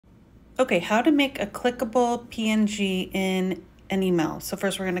Okay, how to make a clickable PNG in an email. So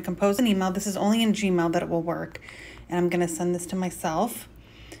first we're going to compose an email. This is only in Gmail that it will work. And I'm going to send this to myself.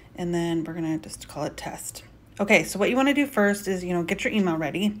 And then we're going to just call it test. Okay, so what you want to do first is, get your email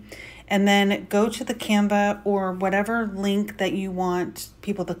ready. And then go to the Canva or whatever link that you want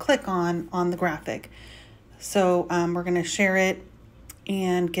people to click on the graphic. So we're going to share it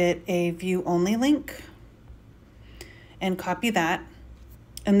and get a view only link and copy that.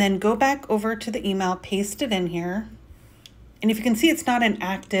 And then go back over to the email, paste it in here. And if you can see, it's not an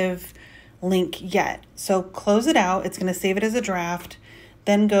active link yet. So close it out. It's going to save it as a draft.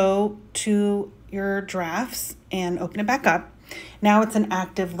 Then go to your drafts and open it back up. Now it's an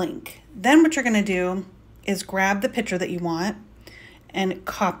active link. Then what you're going to do is grab the picture that you want and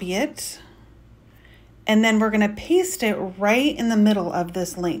copy it. And then we're going to paste it right in the middle of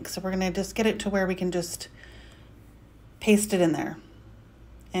this link. So we're going to just get it to where we can just paste it in there.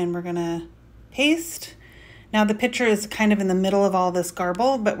 And we're going to paste. Now the picture is kind of in the middle of all this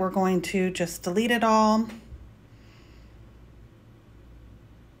garble, but we're going to just delete it all.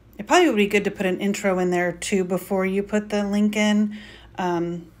 It probably would be good to put an intro in there too before you put the link in.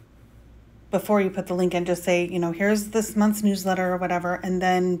 Just say, here's this month's newsletter or whatever, and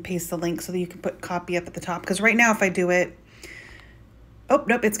then paste the link so that you can put copy up at the top. Because right now if I do it, oh,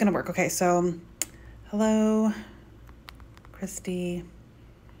 nope, it's going to work. Okay, so hello, Christy.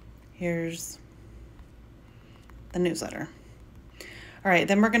 Here's the newsletter. All right,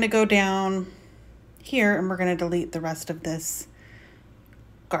 then we're going to go down here and we're going to delete the rest of this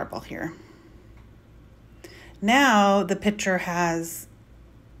garble here. Now the picture has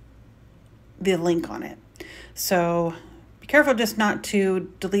the link on it. So be careful just not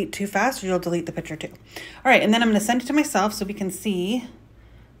to delete too fast or you'll delete the picture too. All right, and then I'm going to send it to myself so we can see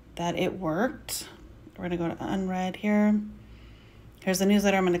that it worked. We're going to go to unread here. Here's the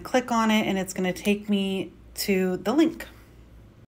newsletter. I'm going to click on it and it's going to take me to the link.